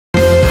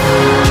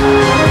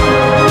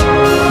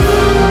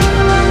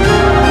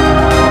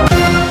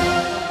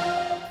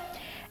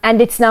And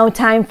it's now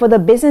time for the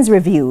business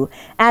review.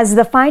 As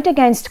the fight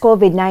against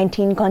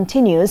COVID-19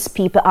 continues,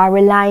 people are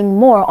relying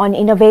more on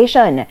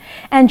innovation.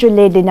 Andrew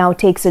Ladley now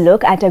takes a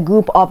look at a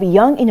group of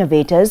young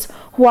innovators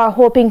who are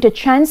hoping to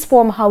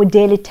transform how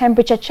daily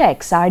temperature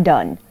checks are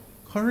done.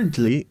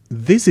 Currently,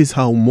 this is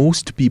how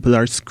most people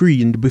are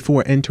screened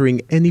before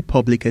entering any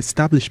public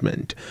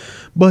establishment.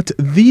 But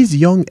these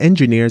young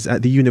engineers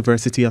at the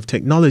University of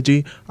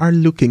Technology are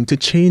looking to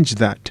change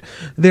that.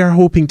 They are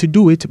hoping to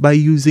do it by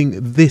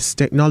using this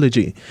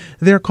technology.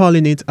 They're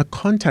calling it a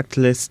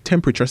contactless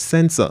temperature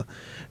sensor.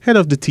 Head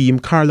of the team,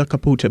 Carla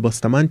Capote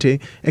Bustamante,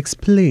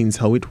 explains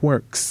how it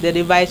works. The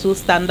device will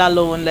stand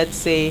alone, let's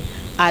say,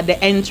 at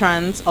the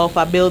entrance of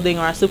a building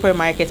or a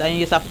supermarket, and you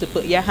just have to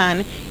put your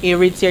hand, it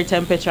reads your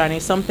temperature, and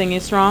if something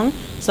is wrong,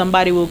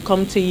 somebody will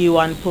come to you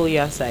and pull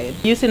you aside.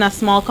 Using a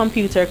small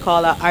computer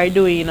called an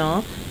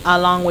Arduino,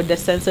 along with the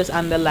sensors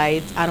and the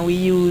lights, and we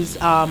use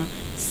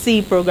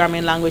C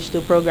programming language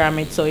to program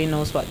it so it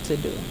knows what to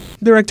do.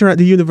 Director at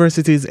the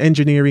university's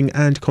Engineering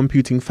and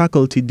Computing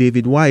faculty,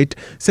 David White,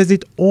 says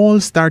it all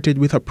started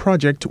with a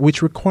project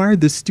which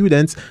required the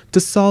students to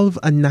solve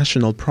a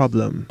national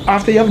problem.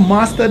 After you have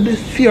mastered the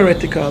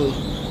theoretical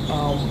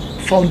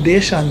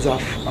foundations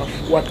of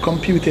what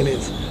computing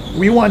is,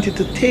 we wanted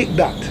to take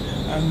that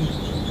and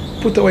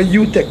put our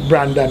UTech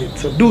brand on it.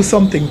 So do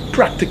something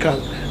practical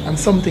and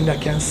something that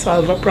can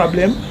solve a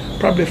problem,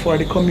 probably for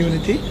the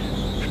community,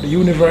 for the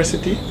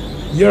university,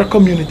 your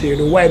community,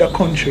 the wider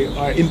country,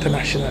 or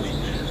internationally.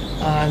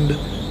 And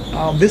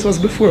this was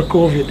before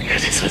COVID.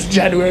 This was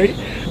January.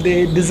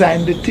 They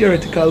designed the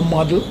theoretical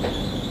model,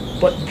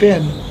 but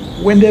then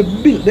when they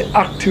built the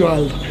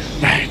actual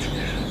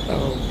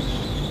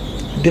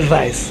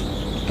device,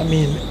 I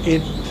mean,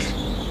 it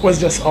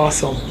was just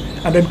awesome.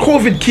 And then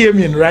COVID came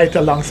in right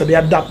along, so they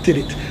adapted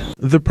it.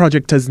 The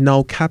project has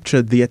now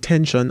captured the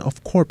attention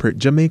of corporate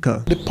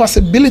Jamaica. The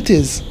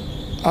possibilities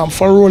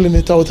for rolling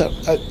it out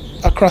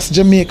across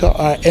Jamaica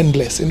are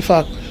endless. In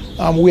fact,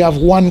 we have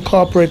one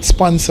corporate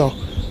sponsor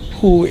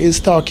who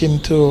is talking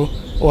to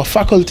our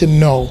faculty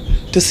now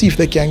to see if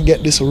they can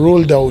get this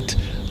rolled out.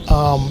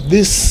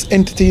 This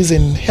entity is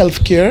in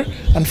healthcare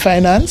and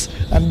finance,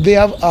 and they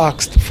have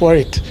asked for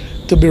it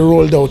to be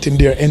rolled out in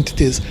their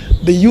entities.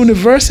 The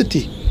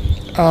university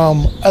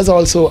has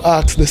also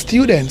asked the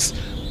students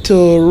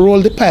to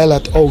roll the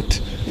pilot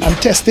out and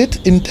test it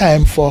in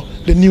time for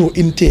the new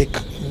intake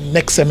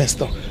next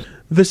semester.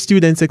 The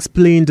students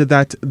explained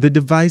that the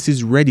device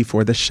is ready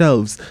for the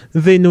shelves.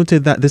 They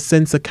noted that the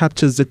sensor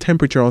captures the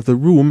temperature of the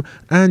room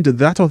and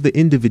that of the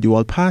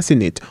individual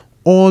passing it,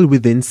 all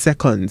within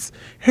seconds.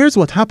 Here's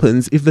what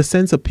happens if the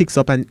sensor picks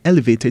up an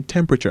elevated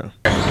temperature.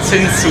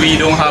 Since we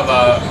don't have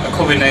a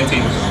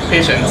COVID-19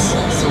 patients,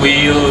 so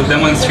we'll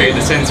demonstrate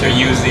the sensor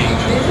using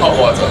hot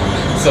water.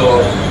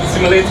 So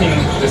simulating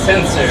the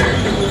sensor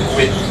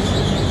with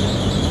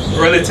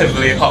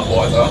relatively hot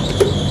water.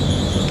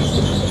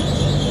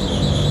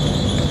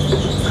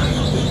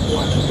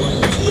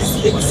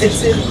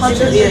 It's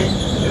 100, yeah.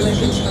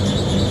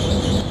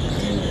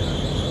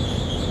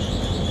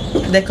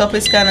 The cup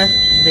is kind of,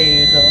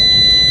 there you go.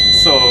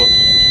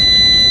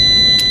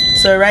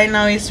 So right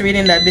now it's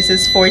reading that this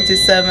is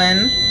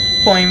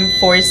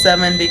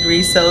 47.47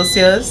 degrees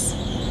Celsius,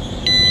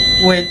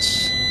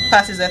 which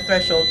passes the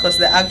threshold because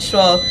the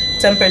actual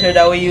temperature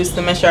that we use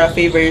to measure our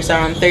fever is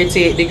around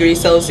 38 degrees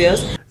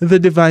Celsius. The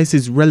device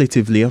is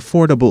relatively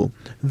affordable.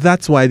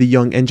 That's why the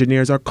young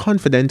engineers are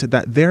confident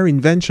that their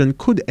invention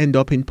could end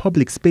up in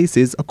public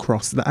spaces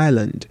across the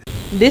island.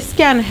 This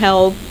can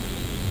help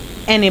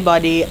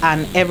anybody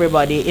and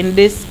everybody. In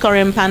this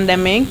current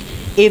pandemic,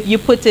 if you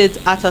put it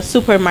at a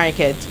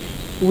supermarket,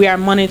 you're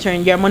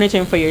monitoring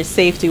for your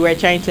safety. We're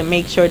trying to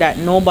make sure that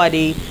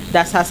nobody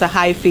that has a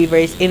high fever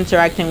is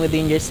interacting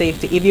within your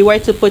safety. If you were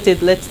to put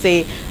it, let's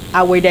say,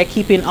 where they're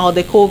keeping all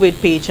the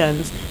COVID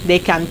patients, they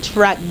can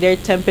track their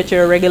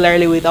temperature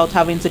regularly without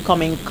having to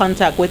come in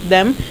contact with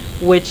them,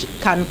 which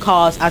can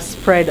cause a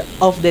spread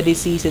of the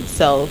disease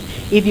itself.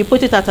 If you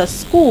put it at a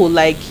school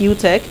like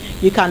UTech,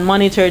 you can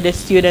monitor the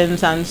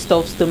students and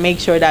stuff to make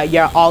sure that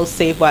you're all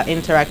safe while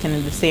interacting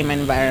in the same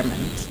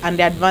environment. And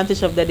the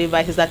advantage of the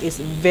device is that it's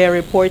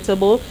very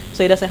portable,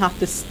 so it doesn't have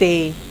to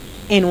stay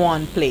in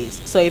one place.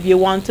 So if you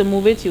want to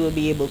move it, you will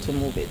be able to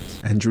move it.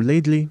 Andrew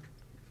Ladley,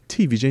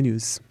 TVJ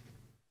News.